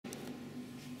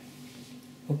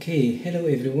Okay, hello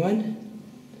everyone.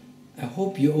 I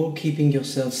hope you're all keeping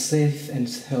yourselves safe and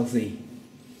healthy.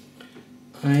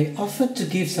 I offered to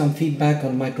give some feedback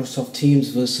on Microsoft Teams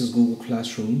versus Google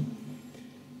Classroom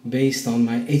based on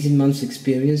my 18 months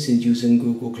experience in using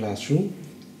Google Classroom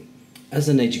as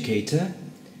an educator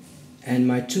and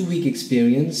my 2-week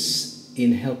experience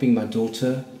in helping my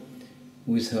daughter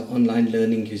with her online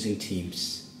learning using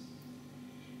Teams.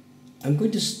 I'm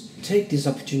going to take this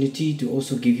opportunity to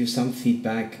also give you some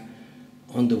feedback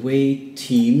on the way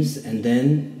Teams and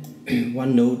then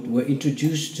OneNote were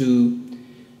introduced to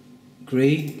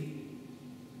grade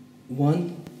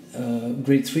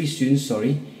 3 students,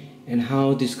 and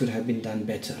how this could have been done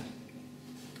better.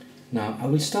 Now, I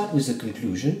will start with a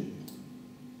conclusion.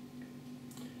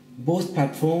 Both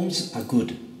platforms are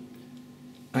good.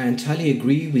 I entirely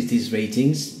agree with these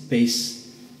ratings based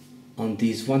on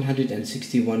these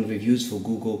 161 reviews for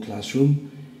Google Classroom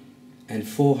and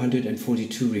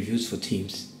 442 reviews for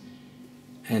Teams.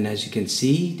 And as you can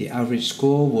see, the average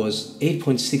score was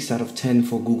 8.6 out of 10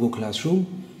 for Google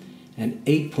Classroom and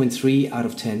 8.3 out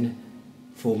of 10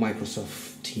 for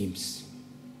Microsoft Teams.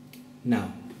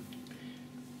 Now,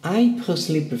 I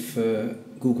personally prefer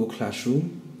Google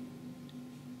Classroom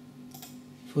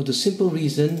for the simple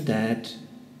reason that,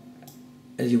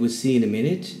 as you will see in a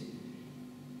minute,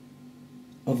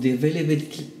 of the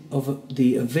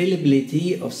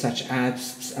availability of such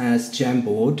apps as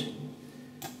Jamboard,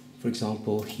 for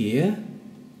example here,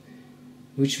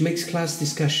 which makes class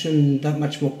discussion that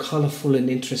much more colorful and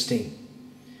interesting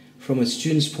from a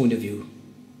student's point of view.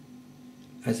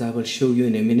 As I will show you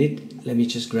in a minute, let me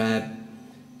just grab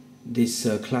this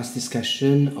class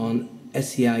discussion on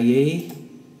SEIA,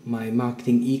 my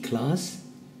Marketing E-class.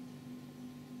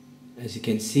 As you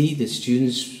can see, the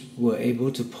students were able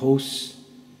to post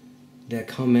their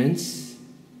comments,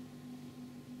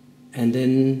 and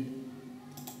then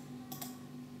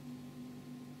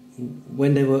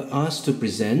when they were asked to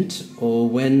present, or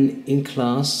when in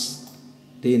class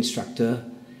the instructor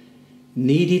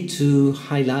needed to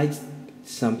highlight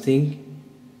something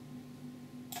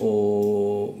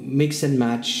or mix and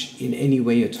match in any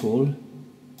way at all,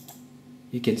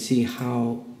 you can see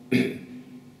how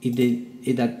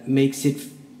that makes it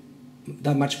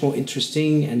that much more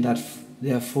interesting, and that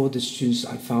therefore the students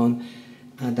I found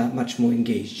are that much more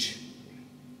engaged.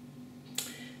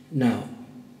 Now,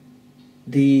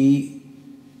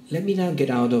 let me now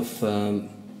get out of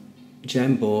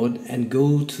Jamboard and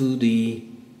go to the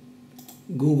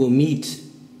Google Meet.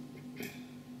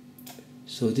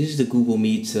 So this is the Google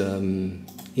Meet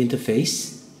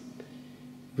interface,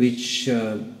 which,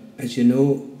 as you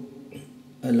know,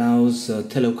 allows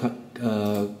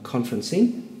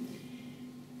teleconferencing.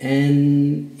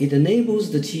 And it enables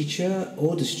the teacher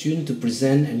or the student to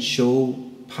present and show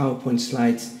PowerPoint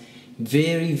slides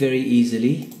very, very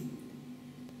easily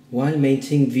while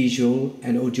maintaining visual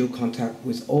and audio contact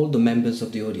with all the members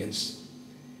of the audience.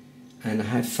 And I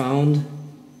have found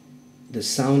the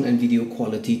sound and video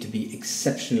quality to be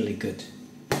exceptionally good.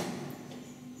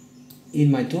 In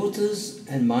my daughter's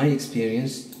and my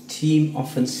experience, Teams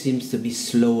often seems to be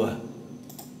slower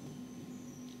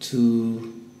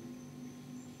to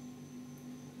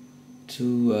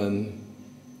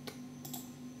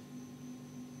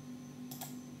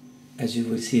as you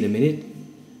will see in a minute,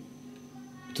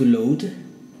 to load,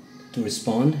 to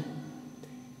respond,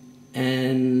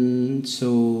 and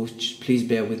so please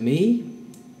bear with me.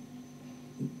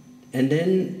 And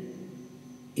then,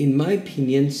 in my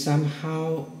opinion,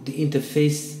 somehow the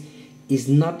interface is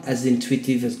not as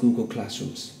intuitive as Google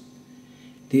Classrooms.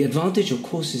 The advantage, of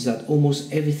course, is that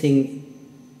almost everything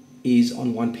is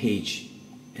on one page.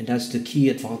 And that's the key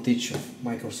advantage of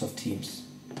Microsoft Teams.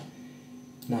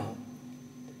 Now,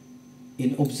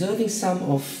 in observing some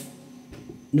of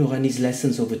Nourani's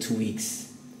lessons over 2 weeks,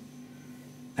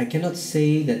 I cannot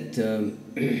say that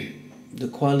the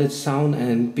quality, sound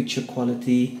and picture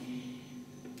quality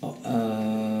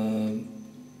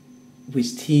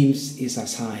with Teams is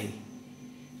as high.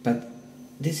 But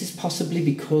this is possibly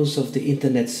because of the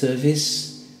internet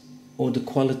service or the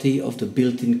quality of the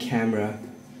built-in camera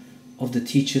of the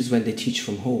teachers when they teach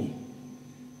from home.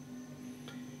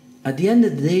 At the end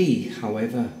of the day,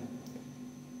 however,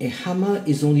 a hammer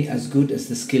is only as good as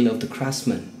the skill of the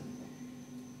craftsman.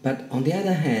 But on the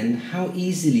other hand, how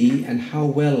easily and how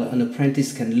well an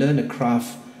apprentice can learn a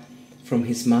craft from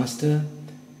his master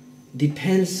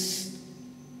depends,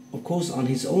 of course, on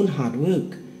his own hard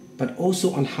work, but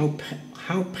also on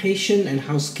how patient and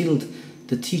how skilled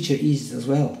the teacher is as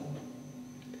well.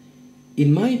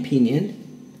 In my opinion,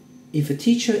 if a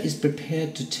teacher is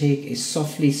prepared to take a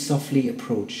softly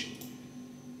approach,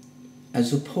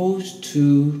 as opposed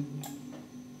to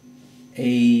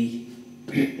a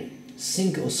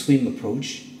sink or swim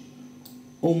approach,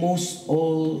 almost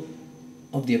all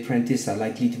of the apprentices are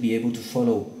likely to be able to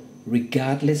follow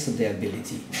regardless of their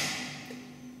ability.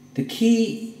 The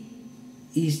key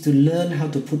is to learn how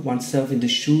to put oneself in the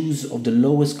shoes of the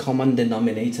lowest common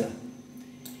denominator.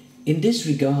 In this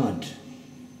regard,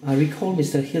 I recall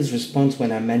Mr. Hill's response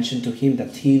when I mentioned to him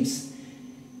that Teams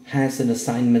has an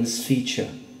assignments feature.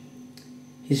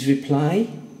 His reply,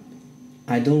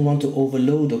 "I don't want to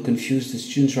overload or confuse the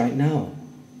students right now."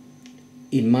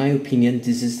 In my opinion,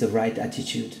 this is the right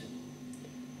attitude.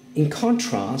 In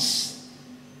contrast,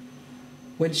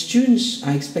 when students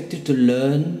are expected to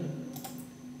learn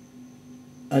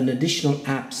an additional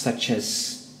app such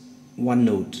as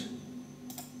OneNote,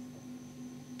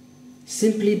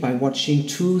 simply by watching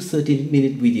two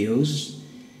 30-minute videos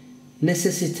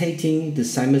necessitating the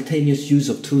simultaneous use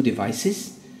of two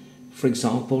devices, for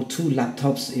example, two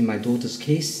laptops in my daughter's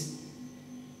case,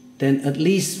 then at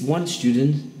least one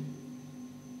student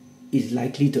is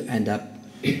likely to end up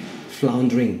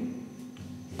floundering,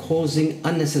 causing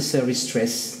unnecessary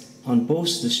stress on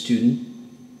both the student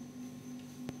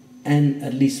and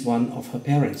at least one of her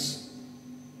parents.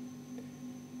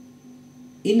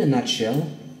 In a nutshell,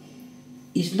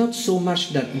 it's not so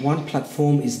much that one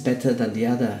platform is better than the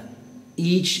other.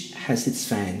 Each has its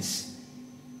fans.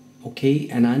 Okay,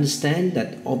 and I understand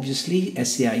that obviously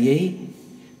SCIA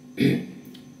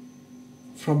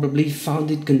probably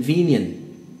found it convenient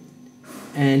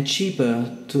and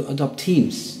cheaper to adopt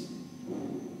Teams.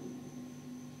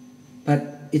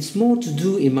 But it's more to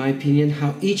do, in my opinion,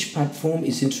 how each platform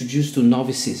is introduced to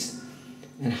novices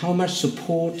and how much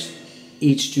support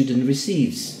each student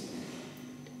receives.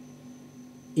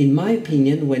 In my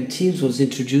opinion, when Teams was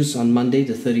introduced on Monday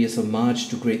the 30th of March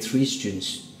to grade 3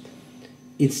 students,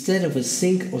 instead of a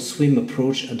sink or swim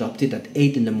approach adopted at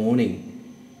 8 in the morning,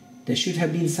 there should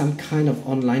have been some kind of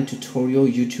online tutorial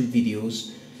YouTube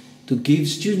videos to give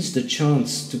students the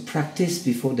chance to practice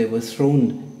before they were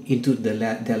thrown into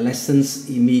their lessons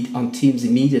on Teams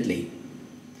immediately.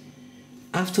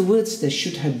 Afterwards, there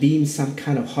should have been some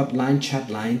kind of hotline, chat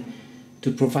line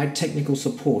to provide technical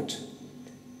support,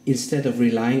 instead of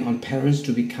relying on parents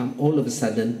to become all of a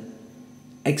sudden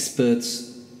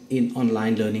experts in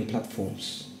online learning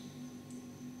platforms.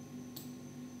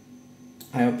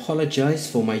 I apologize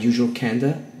for my usual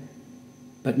candor,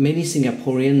 but many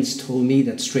Singaporeans told me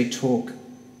that straight talk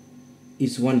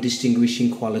is one distinguishing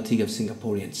quality of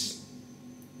Singaporeans.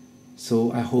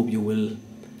 So I hope you will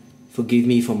forgive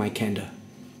me for my candor.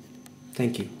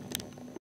 Thank you.